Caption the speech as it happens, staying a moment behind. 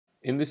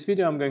In this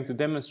video, I'm going to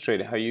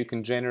demonstrate how you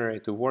can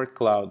generate a word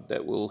cloud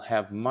that will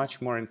have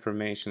much more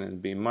information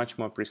and be much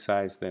more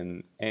precise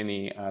than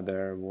any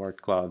other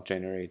word cloud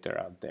generator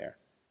out there.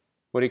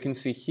 What you can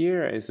see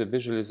here is a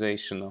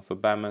visualization of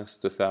Obama's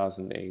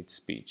 2008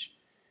 speech.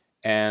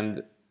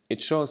 And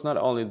it shows not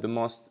only the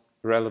most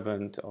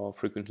relevant or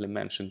frequently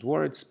mentioned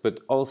words, but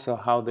also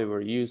how they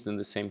were used in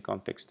the same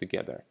context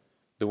together.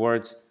 The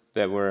words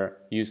that were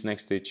used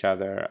next to each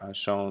other are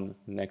shown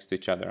next to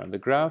each other on the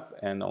graph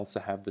and also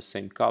have the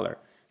same color.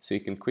 So you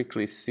can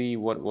quickly see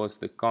what was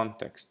the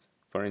context.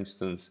 For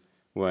instance,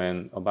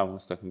 when Obama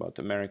was talking about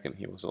American,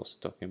 he was also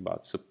talking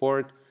about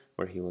support.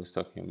 Where he was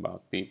talking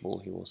about people,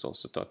 he was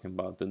also talking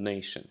about the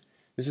nation.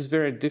 This is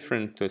very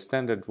different to a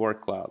standard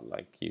word cloud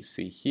like you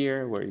see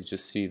here, where you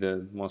just see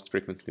the most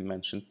frequently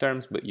mentioned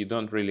terms, but you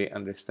don't really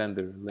understand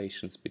the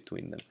relations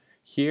between them.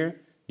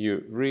 Here,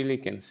 you really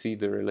can see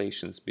the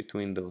relations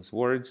between those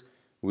words,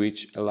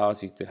 which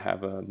allows you to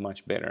have a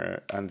much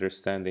better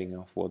understanding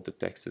of what the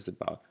text is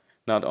about.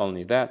 Not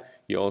only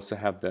that, you also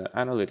have the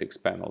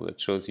analytics panel that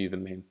shows you the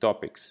main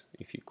topics.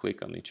 If you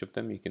click on each of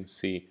them, you can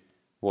see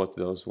what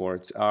those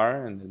words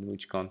are and in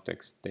which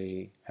context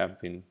they have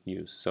been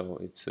used. So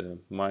it's a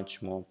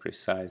much more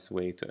precise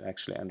way to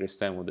actually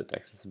understand what the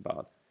text is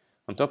about.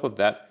 On top of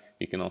that,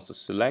 you can also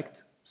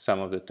select some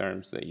of the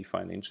terms that you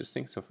find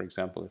interesting. So for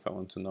example, if I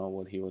want to know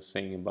what he was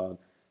saying about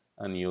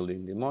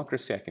unyielding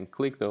democracy, I can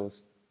click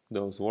those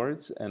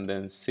words and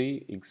then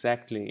see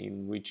exactly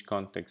in which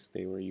context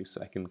they were used.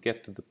 So I can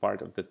get to the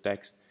part of the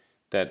text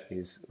that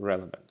is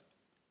relevant.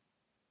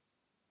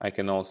 I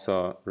can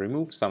also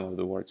remove some of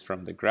the words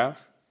from the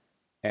graph,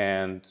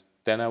 and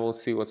then I will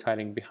see what's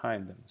hiding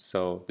behind them.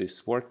 So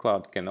this word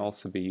cloud can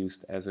also be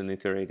used as an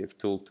iterative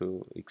tool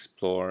to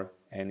explore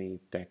any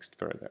text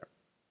further.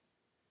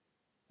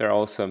 There are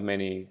also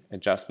many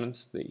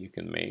adjustments that you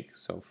can make.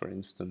 So for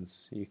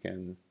instance, you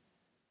can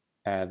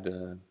add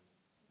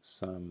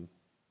some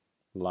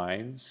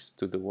lines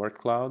to the word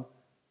cloud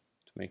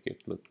to make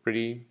it look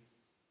pretty.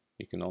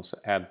 You can also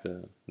add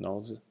the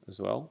nodes as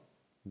well.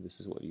 This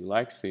is what you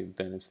like. See,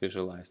 then it's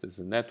visualized as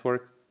a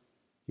network.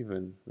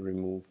 Even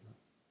remove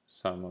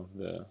some of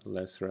the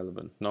less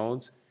relevant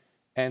nodes.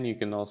 And you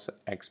can also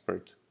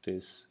export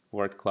this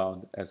word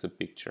cloud as a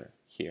picture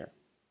here,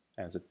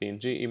 as a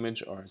PNG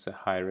image or as a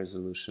high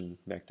resolution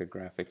vector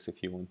graphics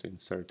if you want to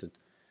insert it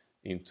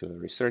into a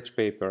research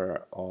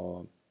paper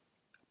or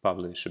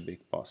publish a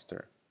big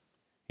poster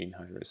in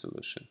high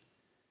resolution.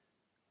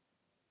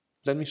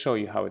 Let me show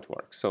you how it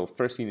works. So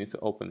first you need to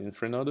open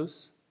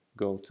InfraNodus,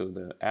 go to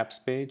the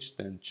apps page,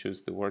 then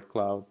choose the word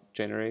cloud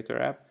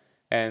generator app,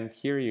 and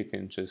here you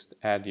can just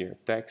add your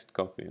text,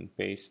 copy and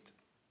paste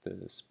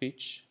the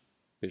speech,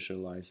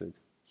 visualize it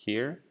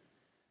here,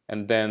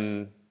 and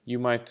then you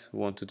might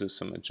want to do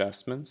some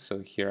adjustments. So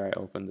here I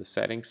open the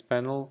settings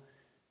panel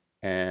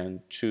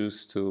and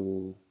choose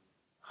to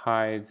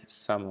hide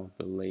some of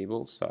the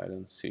labels so I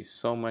don't see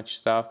so much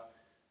stuff,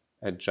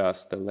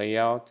 adjust the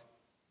layout.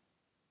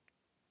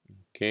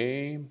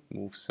 Okay,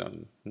 move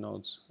some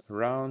nodes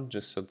around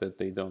just so that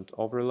they don't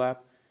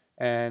overlap.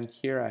 And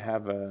here I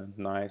have a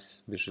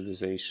nice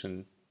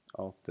visualization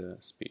of the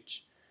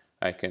speech.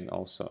 I can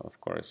also,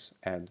 of course,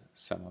 add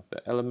some of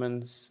the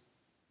elements,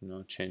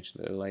 change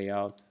the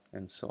layout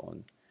and so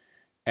on.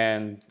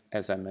 And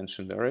as I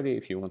mentioned already,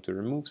 if you want to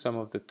remove some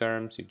of the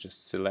terms, you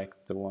just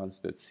select the ones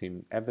that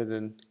seem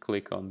evident,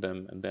 click on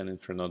them, and then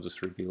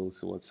InfraNodus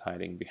reveals what's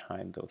hiding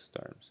behind those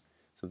terms.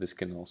 So this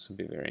can also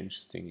be very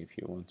interesting if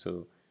you want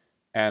to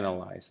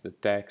analyze the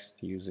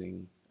text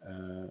using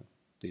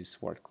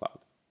this word cloud.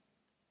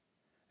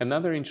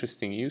 Another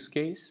interesting use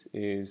case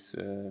is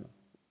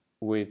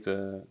with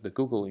the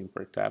Google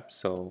import app.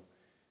 So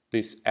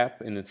this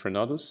app in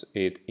InfraNodus,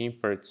 it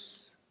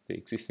imports the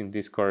existing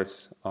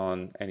discourse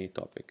on any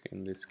topic.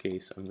 In this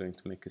case, I'm going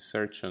to make a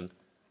search on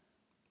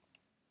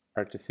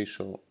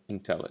artificial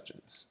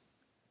intelligence.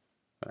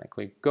 When I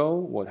click go,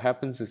 what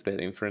happens is that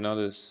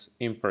InfraNodus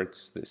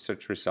imports the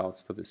search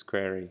results for this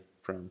query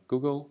from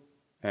Google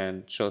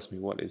and shows me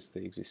what is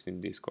the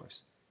existing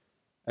discourse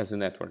as a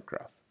network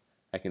graph.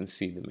 I can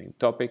see the main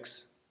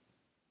topics.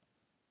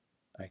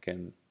 I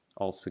can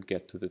also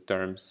get to the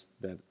terms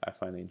that I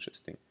find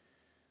interesting.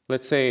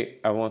 Let's say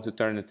I want to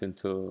turn it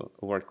into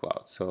a word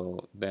cloud.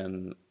 So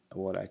then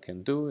what I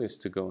can do is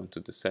to go into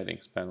the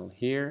settings panel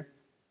here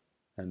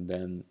and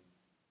then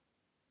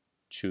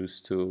choose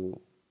to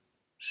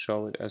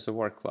show it as a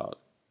word cloud.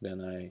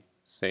 Then I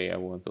say I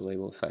want the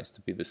label size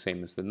to be the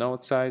same as the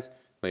node size,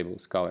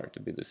 label's color to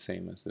be the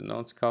same as the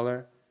node's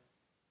color,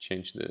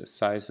 change the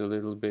size a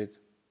little bit,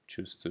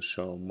 choose to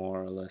show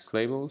more or less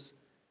labels,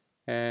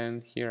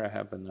 and here I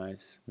have a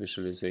nice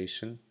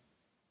visualization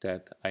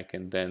that I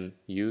can then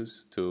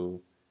use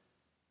to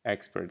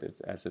export it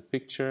as a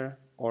picture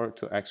or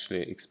to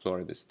actually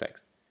explore this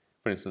text.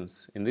 For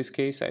instance, in this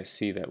case, I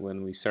see that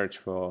when we search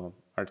for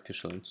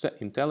artificial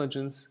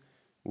intelligence,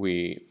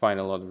 we find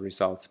a lot of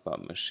results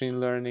about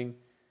machine learning,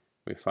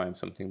 we find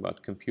something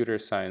about computer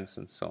science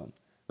and so on.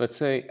 Let's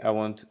say I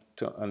want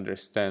to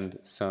understand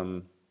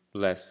some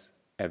less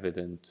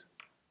evident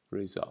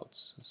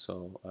results.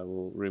 So I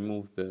will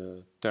remove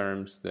the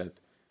terms that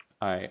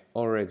I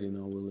already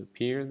know will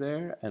appear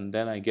there, and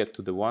then I get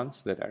to the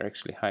ones that are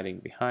actually hiding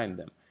behind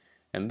them.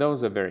 And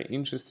those are very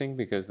interesting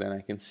because then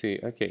I can see,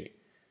 okay,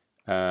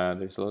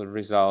 there's a lot of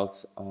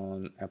results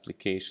on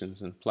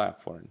applications and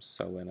platforms.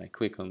 So when I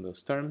click on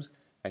those terms,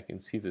 I can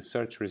see the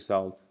search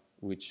result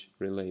which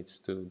relates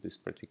to this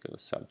particular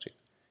subject.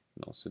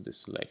 And also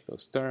deselect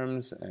those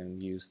terms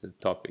and use the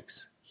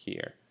topics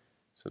here.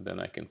 So then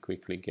I can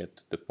quickly get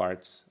to the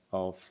parts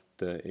of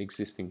the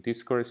existing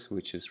discourse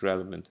which is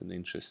relevant and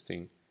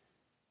interesting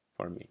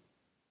for me.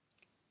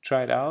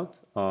 Try it out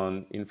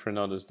on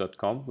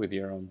infranodus.com with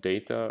your own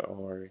data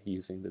or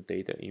using the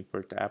data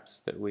import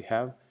apps that we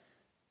have.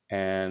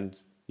 And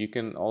you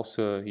can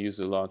also use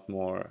a lot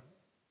more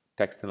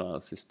text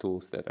analysis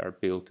tools that are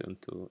built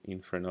into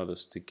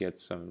InfraNodus to get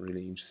some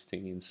really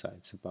interesting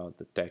insights about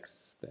the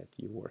texts that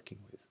you're working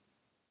with.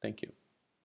 Thank you.